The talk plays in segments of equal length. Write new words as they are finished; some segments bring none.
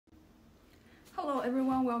Hello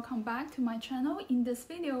everyone, welcome back to my channel. In this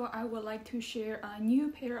video, I would like to share a new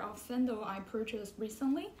pair of sandals I purchased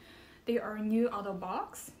recently. They are new out of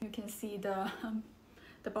box. You can see the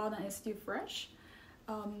bottom is still fresh.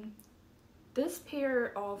 This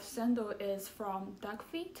pair of sandals is from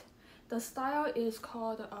Duckfeet. The style is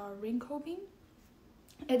called Ringkobing.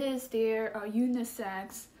 It is their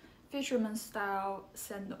unisex fisherman style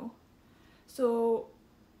sandal. So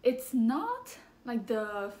it's not like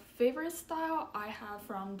the favorite style I have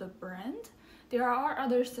from the brand. There are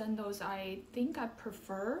other sandals I think I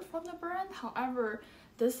prefer from the brand. However,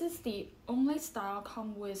 this is the only style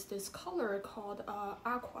come with this color called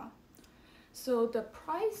Aqua. So the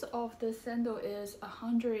price of this sandal is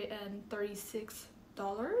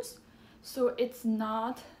 $136. So it's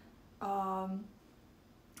not a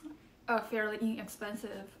fairly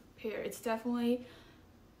inexpensive pair. It's definitely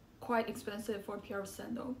quite expensive for a pair of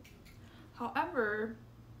sandals. However,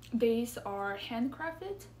 these are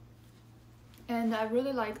handcrafted, and I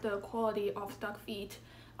really like the quality of Duckfeet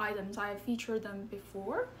items. I featured them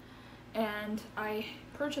before, and I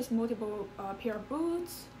purchased multiple pair of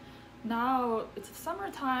boots. Now it's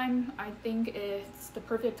summertime. I think it's the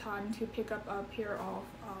perfect time to pick up a pair of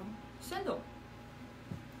sandal.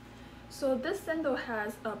 So this sandal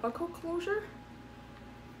has a buckle closure.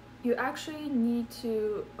 You actually need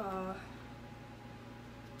to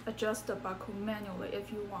adjust the buckle manually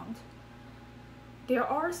if you want. There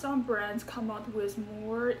are some brands come out with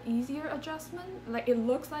more easier adjustment, like it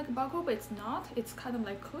looks like a buckle but it's not. It's kind of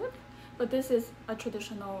like clip, but this is a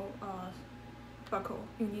traditional buckle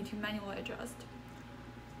you need to manually adjust.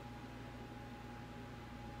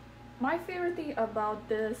 My favorite thing about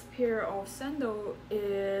this pair of sandal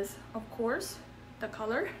is, of course, the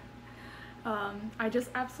color. I just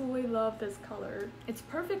absolutely love this color. It's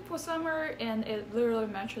perfect for summer and it literally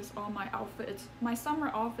matches all my outfits. My summer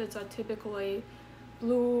outfits are typically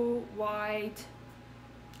blue, white.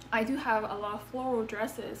 I do have a lot of floral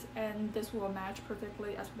dresses and this will match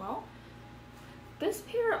perfectly as well. This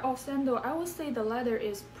pair of sandal, I would say the leather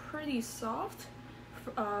is pretty soft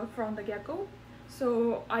from the get-go.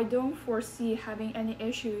 So I don't foresee having any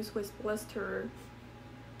issues with blister.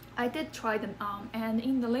 I did try them on, and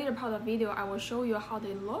in the later part of the video I will show you how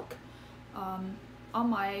they look on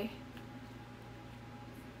my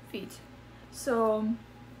feet. So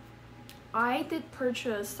I did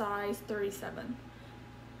purchase size 37.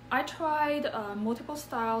 I tried multiple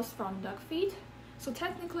styles from Duckfeet, so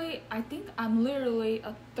technically I think I'm literally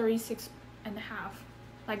a 36.5,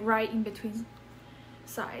 like right in between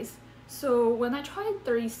size. So when I tried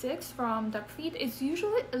 36 from Duckfeet, it's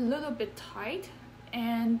usually a little bit tight,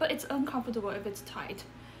 but it's uncomfortable if it's tight.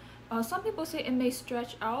 Some people say it may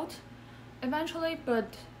stretch out eventually,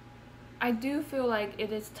 but I do feel like it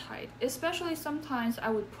is tight. Especially sometimes I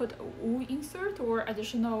would put a wool insert or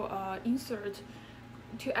additional insert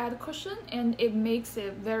to add cushion, and it makes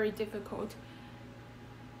it very difficult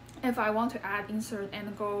if I want to add insert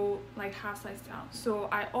and go like half size down. So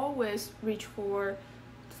I always reach for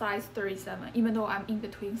size 37, even though I'm in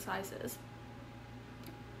between sizes.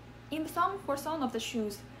 For some of the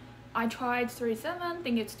shoes, I tried 37,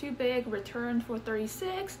 think it's too big, returned for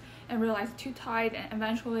 36, and realized too tight, and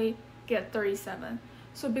eventually get 37.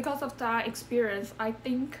 So because of that experience, I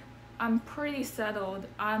think I'm pretty settled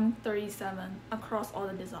on 37 across all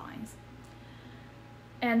the designs.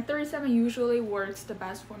 And 37 usually works the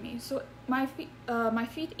best for me. So my feet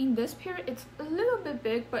in this pair, it's a little bit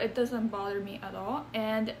big, but it doesn't bother me at all,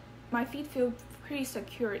 and my feet feel pretty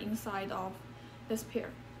secure inside of this pair.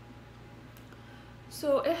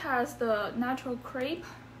 So it has the natural crepe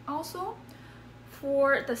also.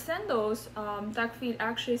 For the sandals, Duckfeet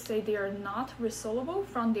actually say they are not resolable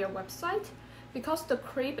from their website because the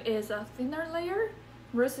crepe is a thinner layer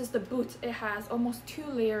versus the boots. It has almost 2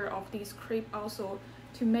 layers of these crepe also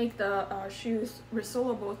to make the shoes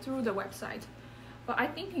resolable through the website. But I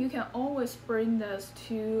think you can always bring this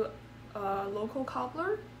to a local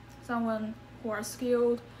cobbler, someone who are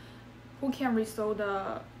skilled, who can resole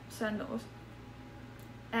the sandals.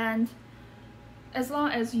 And as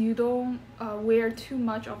long as you don't wear too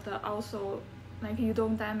much of the outsole, like you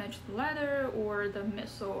don't damage the leather or the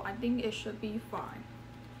midsole, I think it should be fine.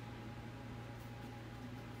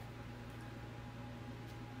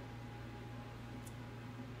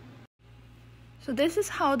 So this is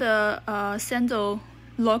how the sandal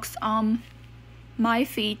looks on my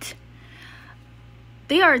feet.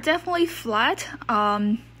 They are definitely flat.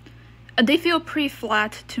 They feel pretty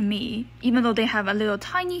flat to me, even though they have a little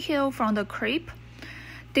tiny heel from the crepe.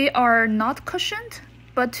 They are not cushioned,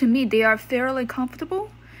 but to me they are fairly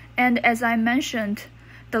comfortable. And as I mentioned,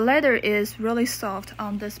 the leather is really soft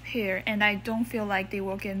on this pair, and I don't feel like they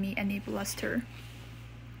will give me any blister.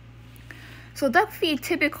 So Duckfeet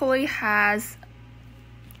typically has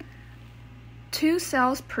 2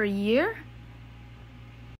 sales per year.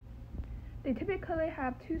 They typically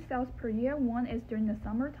have 2 sales per year. One is during the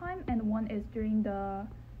summertime and one is during the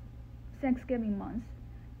Thanksgiving month.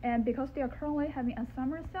 And because they are currently having a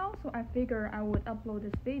summer sale, so I figure I would upload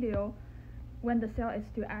this video when the sale is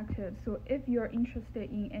still active. So if you're interested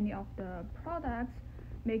in any of the products,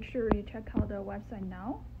 make sure you check out the website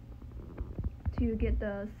now to get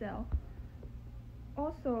the sale.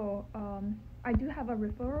 Also, I do have a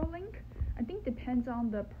referral link. I think depends on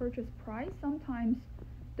the purchase price. Sometimes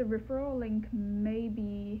the referral link may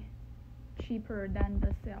be cheaper than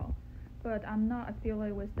the sale, but I'm not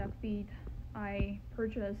affiliated with Duckfeet. I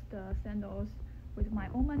purchased the sandals with my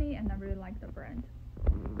own money and I really like the brand.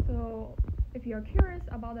 So if you're curious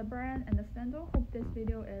about the brand and the sandal, hope this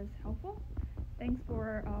video is helpful. Thanks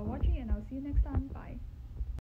for watching, and I'll